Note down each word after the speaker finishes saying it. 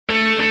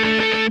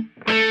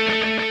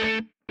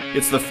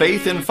It's The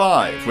Faith in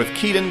Five with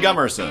Kedon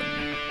Gumerson.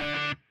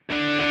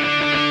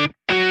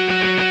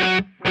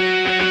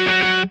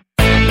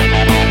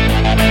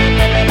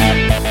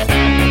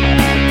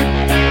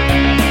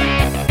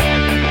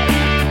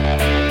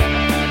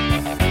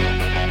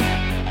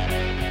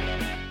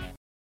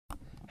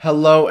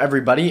 Hello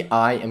everybody,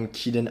 I am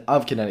Kedon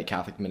of Kinetic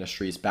Catholic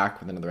Ministries, back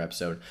with another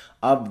episode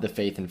of The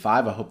Faith in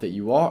Five. I hope that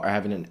you all are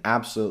having an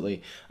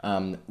absolutely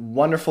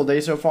wonderful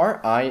day so far.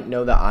 I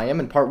know that I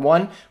am. In part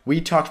one, we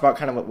talked about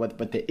kind of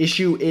what the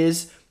issue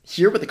is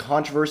here, what the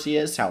controversy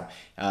is, how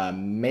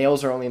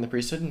males are only in the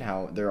priesthood, and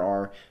how there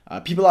are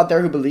people out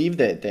there who believe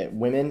that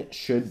women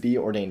should be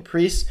ordained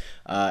priests.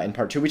 In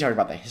part two, we talked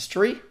about the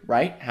history,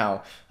 right?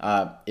 How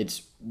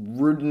it's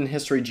rooted in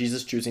history,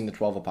 Jesus choosing the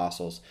 12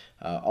 apostles,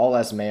 all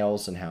as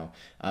males, and how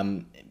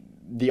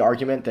the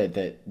argument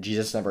that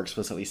Jesus never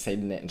explicitly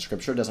stated it in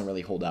Scripture doesn't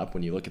really hold up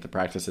when you look at the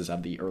practices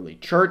of the early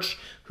church,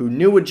 who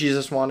knew what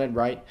Jesus wanted,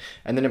 right?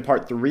 And then in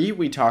part three,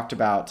 we talked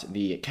about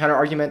the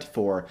counterargument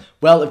for,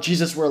 well, if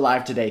Jesus were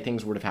alive today,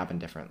 things would have happened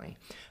differently.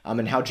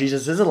 And how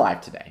Jesus is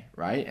alive today,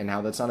 right? And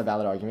how that's not a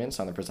valid argument. It's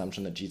on the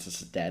presumption that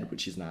Jesus is dead,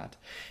 which he's not.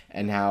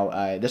 And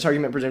how this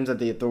argument presumes that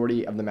the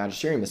authority of the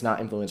magisterium is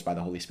not influenced by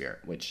the Holy Spirit,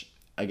 which,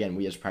 again,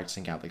 we as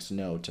practicing Catholics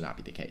know to not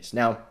be the case.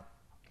 Now,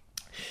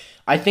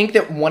 I think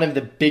that one of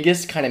the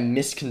biggest kind of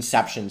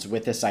misconceptions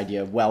with this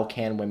idea of, well,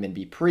 can women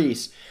be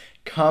priests,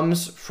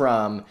 comes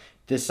from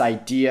this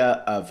idea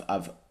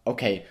of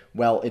okay,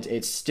 well,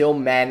 it's still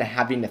men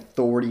having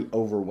authority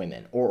over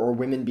women, or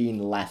women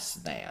being less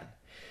than,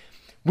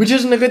 which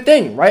isn't a good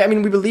thing, right? I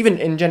mean, we believe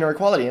in gender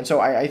equality, and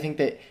so I think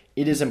that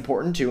it is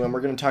important to, and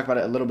we're going to talk about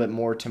it a little bit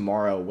more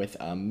tomorrow with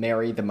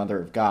Mary, the Mother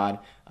of God,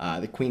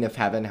 the Queen of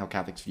Heaven, how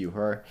Catholics view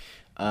her,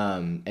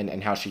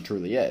 and how she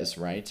truly is,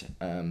 right?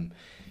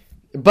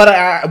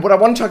 But what I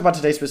want to talk about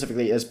today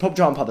specifically is Pope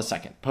John Paul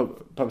II,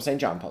 Pope St.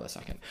 John Paul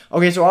II.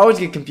 Okay, so I always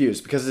get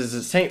confused because is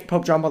it St.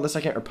 Pope John Paul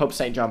II or Pope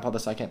St. John Paul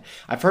II?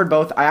 I've heard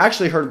both. I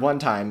actually heard one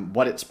time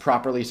what it's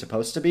properly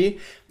supposed to be,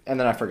 and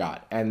then I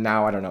forgot, and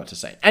now I don't know what to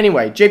say.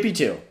 Anyway,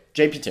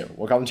 JP2,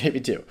 we'll call him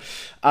JP2.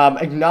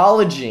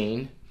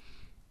 Acknowledging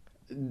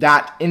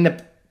that in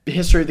the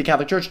history of the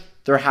Catholic Church,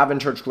 there have been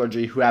church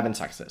clergy who have been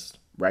sexist,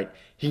 right?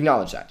 He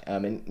acknowledged that.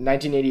 In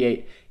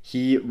 1988,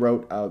 he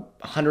wrote a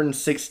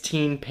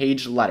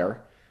 116-page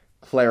letter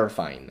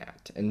clarifying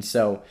that. And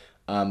so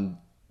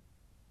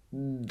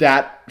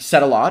that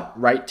said a lot,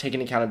 right?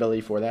 Taking accountability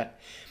for that.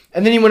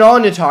 And then he went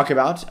on to talk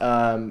about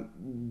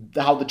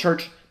how the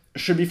church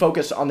should be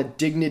focused on the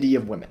dignity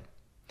of women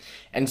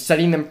and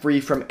setting them free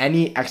from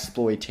any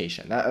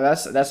exploitation.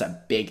 That's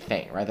a big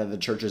thing, right? That the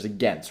church is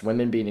against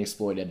women being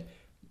exploited.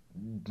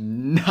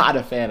 Not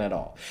a fan at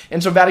all.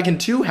 And so Vatican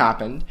II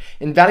happened,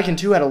 and Vatican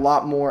II had a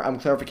lot more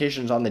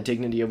clarifications on the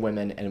dignity of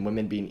women and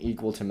women being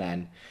equal to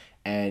men,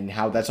 and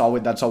how that's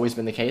always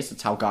been the case.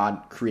 That's how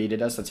God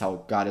created us. That's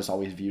how God has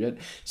always viewed it.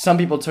 Some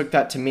people took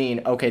that to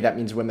mean, okay, that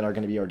means women are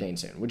going to be ordained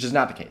soon, which is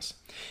not the case.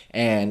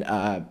 And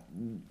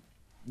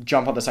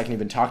John Paul II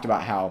even talked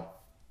about how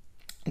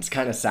it's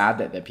kind of sad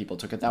that people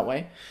took it that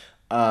way,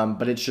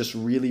 but it's just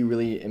really,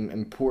 really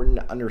important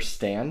to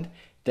understand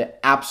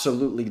that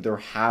absolutely there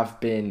have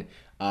been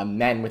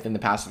men within the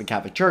past of the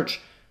Catholic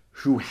Church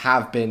who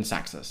have been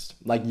sexist.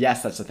 Like,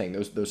 yes, that's the thing.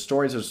 Those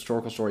stories, those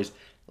historical stories,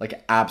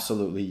 like,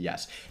 absolutely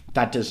yes.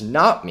 That does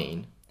not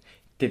mean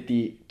that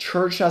the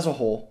church as a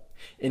whole,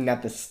 in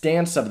that the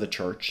stance of the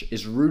church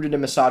is rooted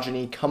in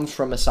misogyny, comes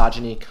from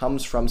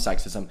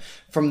sexism.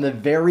 From the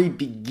very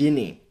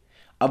beginning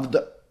of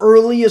the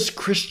earliest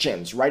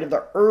Christians, right, of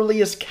the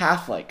earliest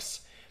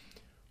Catholics,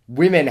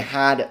 women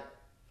had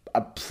a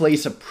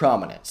place of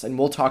prominence, and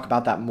we'll talk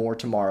about that more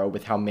tomorrow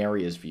with how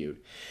Mary is viewed.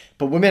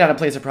 But women had a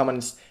place of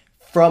prominence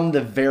from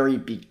the very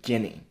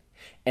beginning,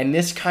 and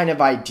this kind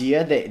of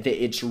idea that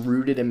it's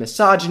rooted in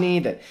misogyny,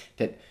 that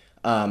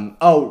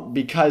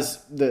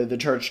because the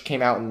church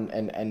came out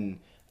and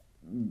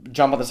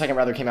John Paul II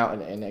rather came out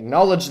and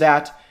acknowledged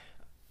that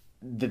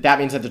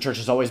means that the church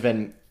has always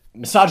been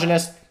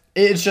misogynist.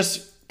 It's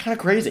just kind of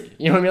crazy.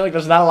 You know what I mean? Like,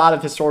 there's not a lot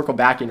of historical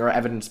backing or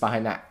evidence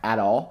behind that at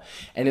all.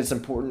 And it's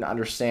important to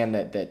understand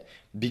that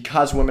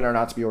because women are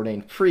not to be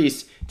ordained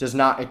priests does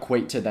not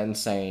equate to then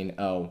saying,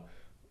 oh,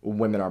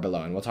 women are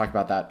below. And we'll talk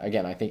about that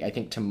again. I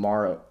think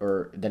tomorrow,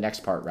 or the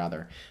next part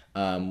rather,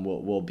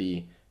 will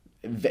be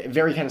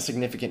very kind of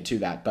significant to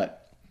that.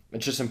 But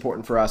it's just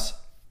important for us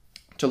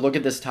to look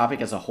at this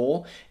topic as a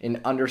whole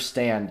and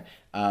understand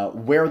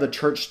where the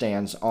church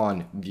stands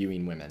on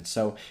viewing women.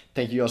 So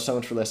thank you all so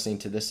much for listening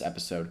to this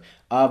episode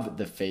of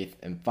The Faith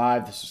in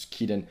Five. This is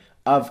Kedon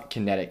of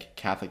Kinetic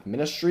Catholic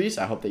Ministries.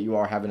 I hope that you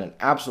are having an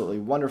absolutely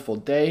wonderful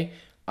day.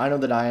 I know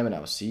that I am, and I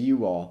will see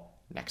you all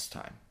next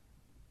time.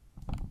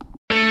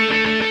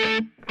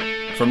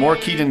 For more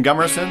Kedon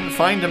Gumerson,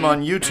 find him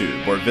on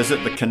YouTube or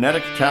visit the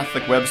Kinetic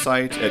Catholic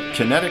website at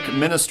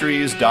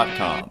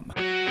kineticministries.com.